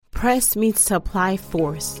Press means to apply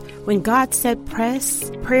force. When God said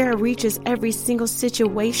press, prayer reaches every single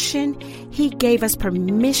situation. He gave us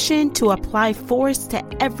permission to apply force to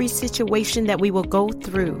every situation that we will go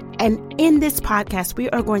through. And in this podcast, we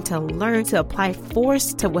are going to learn to apply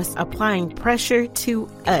force to what's applying pressure to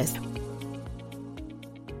us.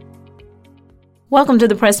 Welcome to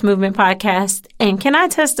the Press Movement Podcast. And can I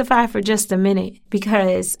testify for just a minute?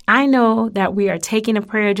 Because I know that we are taking a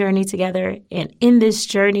prayer journey together. And in this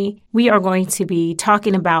journey, we are going to be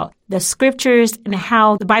talking about the scriptures and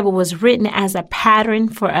how the Bible was written as a pattern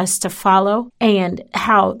for us to follow, and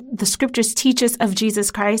how the scriptures teach us of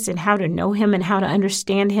Jesus Christ and how to know him and how to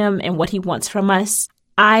understand him and what he wants from us.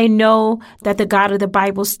 I know that the God of the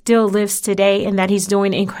Bible still lives today and that he's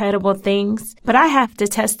doing incredible things, but I have to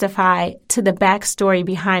testify to the backstory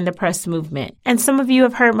behind the press movement. And some of you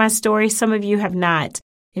have heard my story, some of you have not.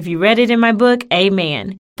 If you read it in my book,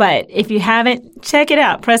 amen. But if you haven't, check it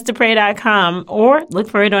out, presstopray.com, or look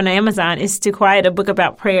for it on Amazon. It's Too Quiet, a book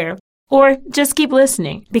about prayer. Or just keep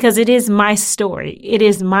listening, because it is my story. It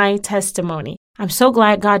is my testimony. I'm so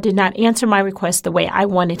glad God did not answer my request the way I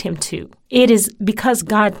wanted him to. It is because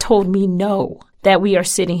God told me no that we are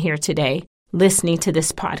sitting here today listening to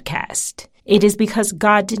this podcast. It is because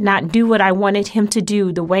God did not do what I wanted him to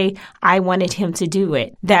do the way I wanted him to do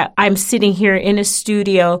it, that I'm sitting here in a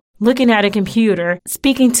studio looking at a computer,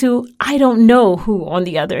 speaking to, I don't know who on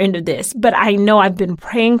the other end of this, but I know I've been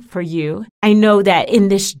praying for you. I know that in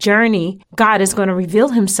this journey, God is going to reveal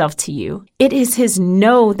himself to you. It is his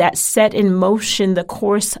no that set in motion the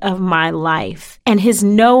course of my life. And his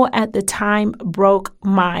no at the time broke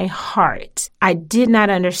my heart. I did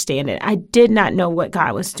not understand it. I did not know what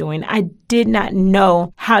God was doing. I did not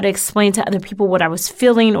know how to explain to other people what I was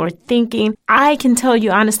feeling or thinking. I can tell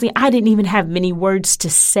you honestly, I didn't even have many words to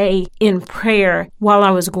say in prayer while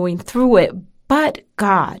I was going through it. But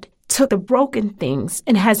God took the broken things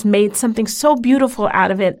and has made something so beautiful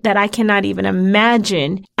out of it that I cannot even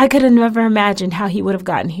imagine. I could have never imagined how he would have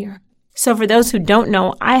gotten here. So for those who don't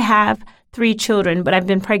know, I have 3 children, but I've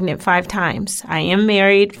been pregnant 5 times. I am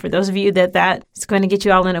married. For those of you that is going to get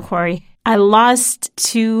you all in a quarry. I lost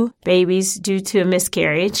 2 babies due to a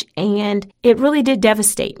miscarriage, and it really did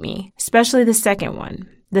devastate me, especially the second one.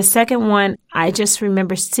 The second one, I just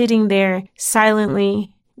remember sitting there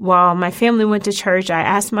silently while my family went to church. I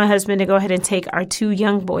asked my husband to go ahead and take our 2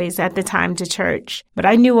 young boys at the time to church, but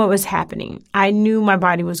I knew what was happening. I knew my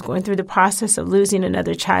body was going through the process of losing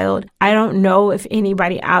another child. I don't know if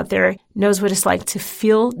anybody out there knows what it's like to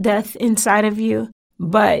feel death inside of you,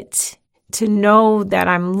 but to know that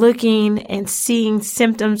I'm looking and seeing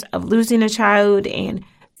symptoms of losing a child and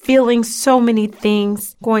feeling so many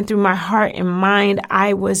things going through my heart and mind,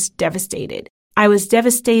 I was devastated. I was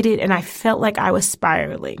devastated and I felt like I was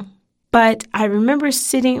spiraling. But I remember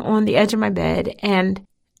sitting on the edge of my bed and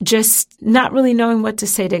just not really knowing what to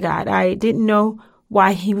say to God. I didn't know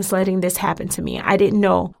why he was letting this happen to me. I didn't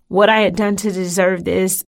know what I had done to deserve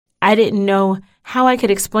this. I didn't know how I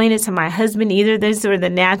could explain it to my husband either. These were the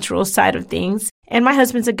natural side of things. And my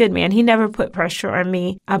husband's a good man. He never put pressure on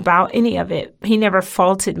me about any of it. He never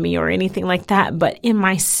faulted me or anything like that. But in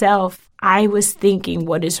myself, I was thinking,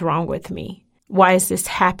 what is wrong with me? Why is this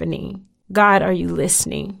happening? God, are you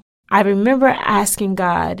listening? I remember asking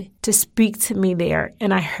God to speak to me there,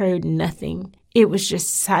 and I heard nothing. It was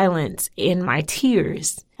just silence in my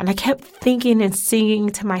tears. And I kept thinking and singing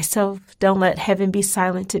to myself, don't let heaven be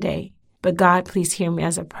silent today. But God, please hear me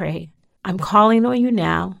as I pray. I'm calling on you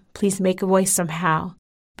now. Please make a way somehow.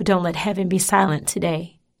 But don't let heaven be silent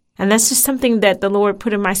today. And that's just something that the Lord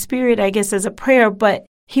put in my spirit, I guess, as a prayer. But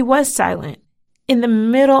he was silent. In the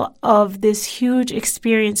middle of this huge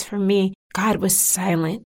experience for me, God was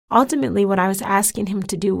silent. Ultimately, what I was asking him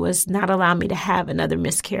to do was not allow me to have another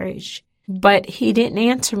miscarriage. But he didn't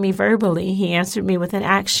answer me verbally. He answered me with an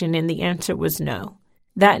action, and the answer was no.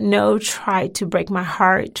 That no tried to break my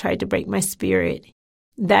heart, tried to break my spirit.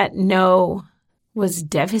 That no was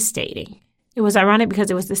devastating. It was ironic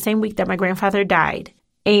because it was the same week that my grandfather died.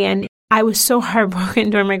 And I was so heartbroken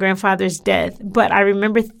during my grandfather's death. But I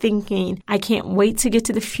remember thinking, I can't wait to get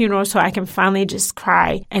to the funeral so I can finally just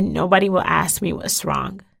cry and nobody will ask me what's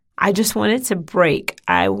wrong. I just wanted to break.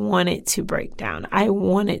 I wanted to break down. I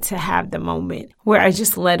wanted to have the moment where I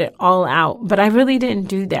just let it all out. But I really didn't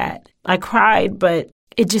do that. I cried, but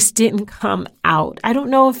it just didn't come out. I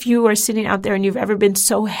don't know if you are sitting out there and you've ever been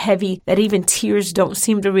so heavy that even tears don't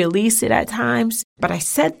seem to release it at times. But I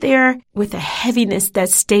sat there with a heaviness that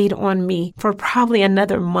stayed on me for probably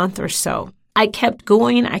another month or so. I kept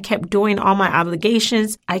going. I kept doing all my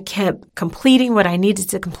obligations. I kept completing what I needed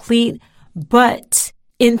to complete. But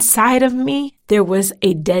inside of me, there was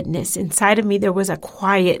a deadness. Inside of me, there was a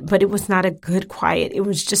quiet, but it was not a good quiet. It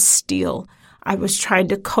was just still. I was trying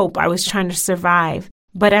to cope. I was trying to survive.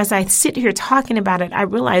 But as I sit here talking about it, I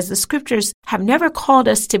realize the scriptures have never called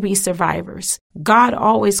us to be survivors. God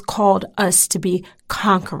always called us to be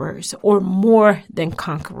conquerors or more than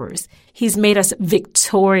conquerors. He's made us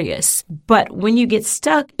victorious. But when you get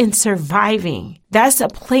stuck in surviving, that's a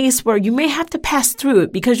place where you may have to pass through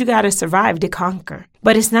it because you got to survive to conquer.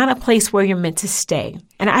 But it's not a place where you're meant to stay.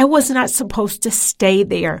 And I was not supposed to stay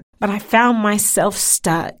there, but I found myself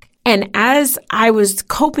stuck. And as I was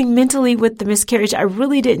coping mentally with the miscarriage, I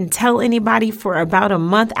really didn't tell anybody for about a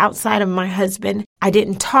month outside of my husband. I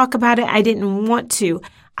didn't talk about it. I didn't want to.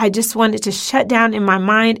 I just wanted to shut down in my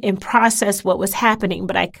mind and process what was happening,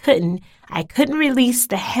 but I couldn't. I couldn't release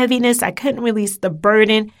the heaviness. I couldn't release the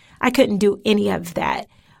burden. I couldn't do any of that.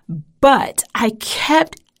 But I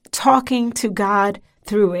kept talking to God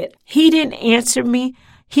through it. He didn't answer me.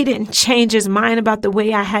 He didn't change his mind about the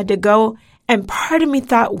way I had to go. And part of me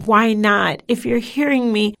thought, why not? If you're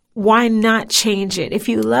hearing me, why not change it? If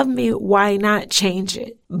you love me, why not change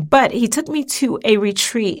it? But he took me to a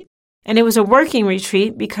retreat. And it was a working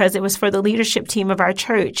retreat because it was for the leadership team of our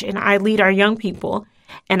church. And I lead our young people.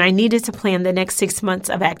 And I needed to plan the next 6 months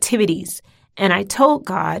of activities. And I told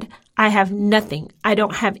God, I have nothing. I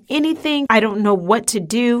don't have anything. I don't know what to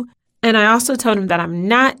do. And I also told him that I'm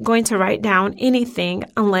not going to write down anything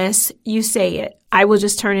unless you say it. I will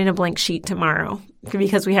just turn in a blank sheet tomorrow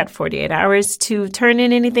because we had 48 hours to turn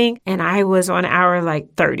in anything. And I was on hour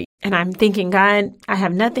like 30. And I'm thinking, God, I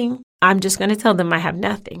have nothing. I'm just going to tell them I have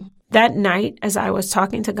nothing. That night, as I was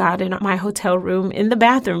talking to God in my hotel room in the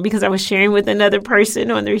bathroom, because I was sharing with another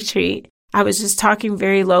person on the retreat, I was just talking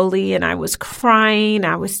very lowly and I was crying.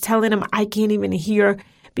 I was telling him I can't even hear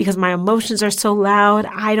because my emotions are so loud.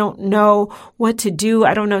 I don't know what to do.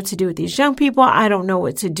 I don't know what to do with these young people. I don't know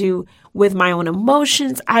what to do with my own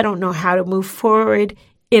emotions. I don't know how to move forward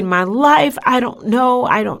in my life. I don't know.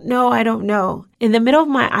 In the middle of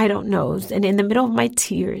my I don't knows and in the middle of my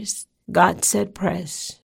tears, God said,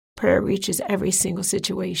 press. Prayer reaches every single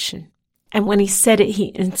situation. And when he said it, he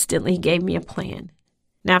instantly gave me a plan.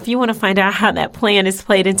 Now, if you want to find out how that plan is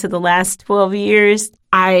played into the last 12 years,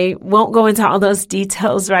 I won't go into all those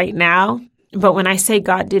details right now. But when I say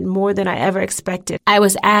God did more than I ever expected, I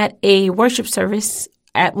was at a worship service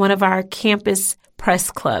at one of our campus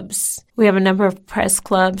press clubs. We have a number of press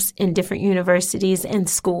clubs in different universities and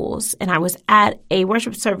schools. And I was at a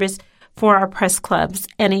worship service for our press clubs.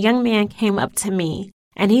 And a young man came up to me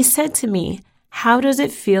and he said to me, how does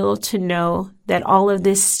it feel to know that all of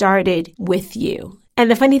this started with you?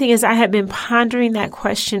 And the funny thing is, I had been pondering that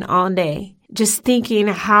question all day, just thinking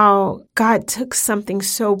how God took something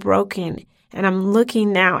so broken. And I'm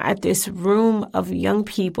looking now at this room of young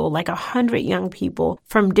people, like 100 young people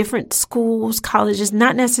from different schools, colleges,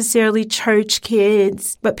 not necessarily church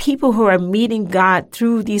kids, but people who are meeting God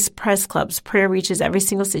through these press clubs, Prayer Reaches Every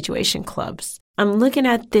Single Situation clubs. I'm looking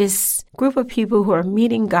at this group of people who are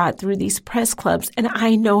meeting God through these press clubs, and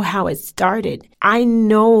I know how it started. I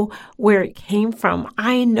know where it came from.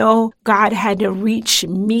 I know God had to reach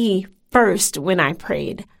me first when I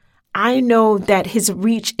prayed. I know that his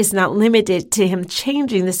reach is not limited to him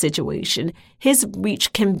changing the situation. His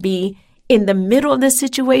reach can be in the middle of the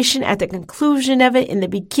situation, at the conclusion of it, in the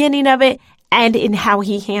beginning of it, and in how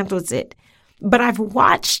he handles it. But I've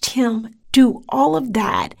watched him do all of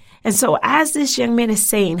that. And so as this young man is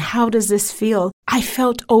saying, how does this feel? I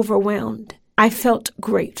felt overwhelmed. I felt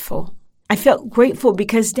grateful. I felt grateful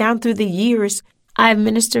because down through the years, I've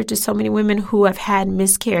ministered to so many women who have had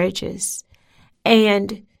miscarriages.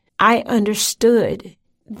 And I understood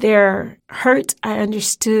their hurt. I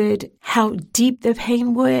understood how deep the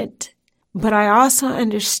pain went. But I also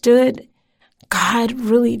understood God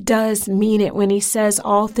really does mean it when he says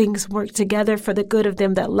all things work together for the good of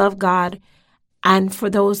them that love God and for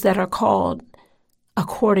those that are called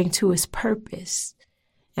according to his purpose.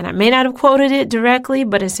 And I may not have quoted it directly,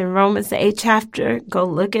 but it's in Romans, the 8th chapter. Go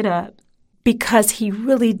look it up. Because he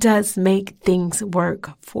really does make things work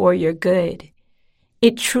for your good.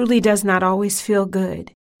 It truly does not always feel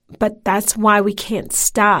good. But that's why we can't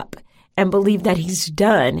stop and believe that he's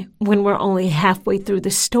done when we're only halfway through the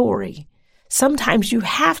story. Sometimes you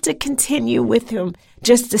have to continue with him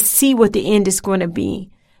just to see what the end is going to be.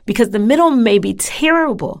 Because the middle may be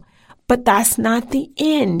terrible, but that's not the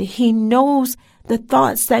end. He knows the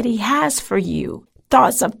thoughts that he has for you,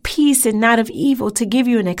 thoughts of peace and not of evil, to give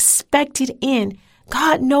you an expected end.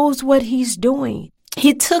 God knows what he's doing.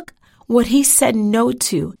 He took what he said no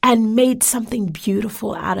to and made something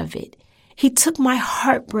beautiful out of it. He took my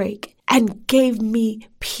heartbreak and gave me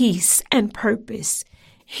peace and purpose.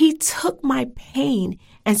 He took my pain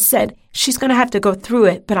and said, she's going to have to go through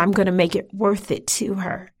it, but I'm going to make it worth it to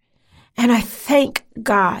her. And I thank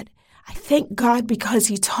God. I thank God because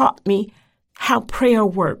he taught me how prayer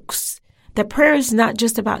works. That prayer is not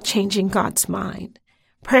just about changing God's mind.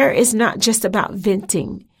 Prayer is not just about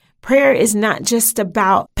venting. Prayer is not just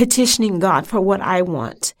about petitioning God for what I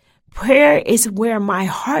want. Prayer is where my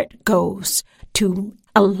heart goes to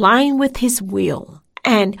align with his will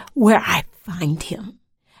and where I find him.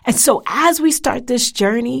 And so as we start this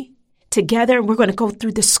journey together, we're going to go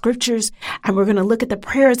through the scriptures and we're going to look at the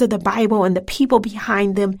prayers of the Bible and the people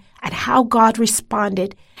behind them and how God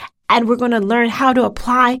responded. And we're going to learn how to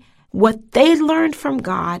apply what they learned from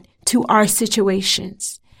God to our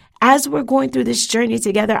situations. As we're going through this journey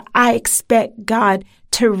together, I expect God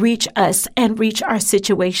to reach us and reach our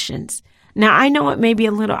situations. Now, I know it may be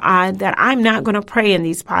a little odd that I'm not going to pray in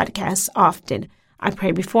these podcasts often. I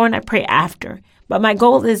pray before and I pray after. But my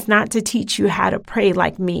goal is not to teach you how to pray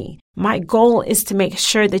like me. My goal is to make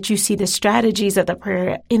sure that you see the strategies of the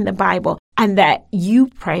prayer in the Bible and that you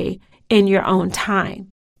pray in your own time.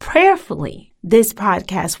 Prayerfully, this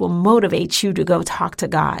podcast will motivate you to go talk to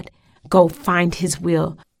God, go find his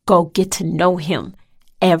will, go get to know him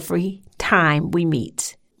every time we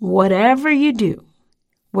meet. Whatever you do,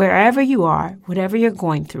 wherever you are, whatever you're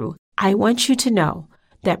going through, I want you to know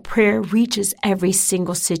that prayer reaches every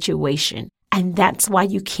single situation. And that's why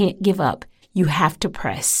you can't give up. You have to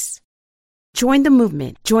press. Join the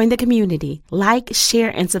movement. Join the community. Like, share,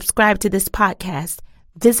 and subscribe to this podcast.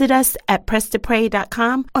 Visit us at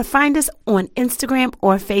presstopray.com or find us on Instagram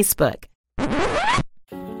or Facebook.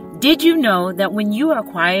 Did you know that when you are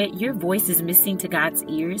quiet, your voice is missing to God's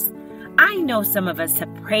ears? I know some of us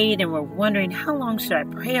have prayed and we're wondering, how long should I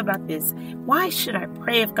pray about this? Why should I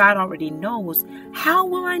pray if God already knows? How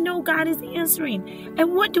will I know God is answering?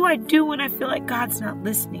 And what do I do when I feel like God's not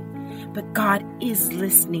listening? But God is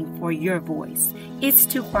listening for your voice. It's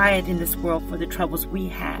too quiet in this world for the troubles we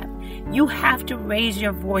have. You have to raise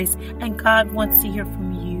your voice, and God wants to hear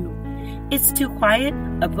from you. It's Too Quiet,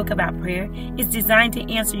 a book about prayer, is designed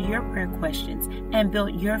to answer your prayer questions and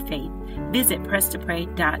build your faith. Visit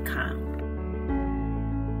presstopray.com.